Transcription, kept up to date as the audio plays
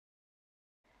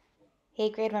Hey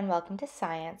grade 1, welcome to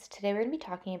science. Today we're going to be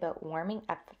talking about warming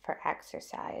up for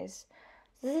exercise.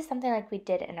 So this is something like we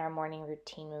did in our morning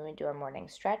routine when we do our morning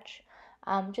stretch.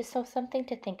 Just something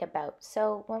to think about.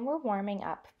 So when we're warming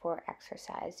up for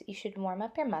exercise, you should warm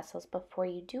up your muscles before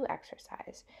you do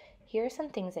exercise. Here are some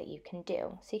things that you can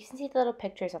do. So you can see the little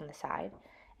pictures on the side,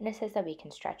 and it says that we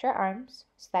can stretch our arms.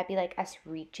 So that'd be like us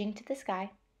reaching to the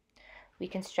sky. We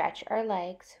can stretch our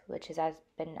legs, which is as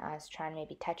been us trying to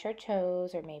maybe touch our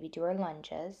toes or maybe do our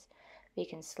lunges. We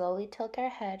can slowly tilt our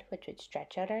head, which would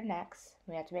stretch out our necks.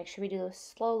 We have to make sure we do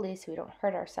this slowly so we don't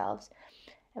hurt ourselves.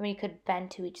 And we could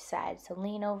bend to each side. So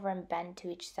lean over and bend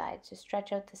to each side to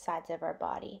stretch out the sides of our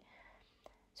body.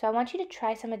 So I want you to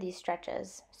try some of these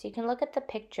stretches. So you can look at the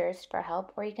pictures for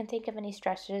help, or you can think of any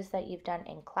stretches that you've done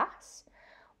in class,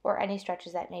 or any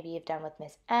stretches that maybe you've done with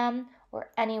Miss M, or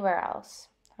anywhere else.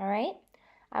 All right?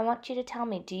 I want you to tell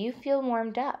me, do you feel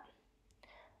warmed up?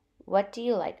 What do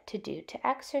you like to do to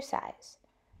exercise?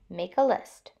 Make a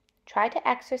list. Try to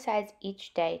exercise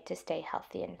each day to stay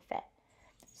healthy and fit.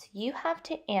 So you have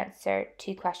to answer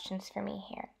 2 questions for me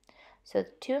here. So the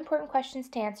 2 important questions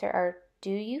to answer are,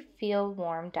 do you feel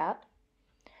warmed up?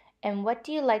 And what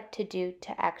do you like to do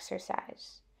to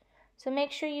exercise? So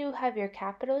make sure you have your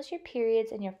capitals, your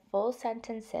periods, and your full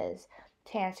sentences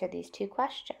to answer these 2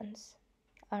 questions.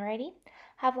 Alrighty?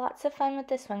 Have lots of fun with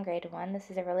this one, grade 1.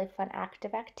 This is a really fun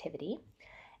active activity,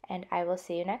 and I will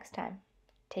see you next time.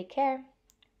 Take care.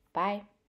 Bye.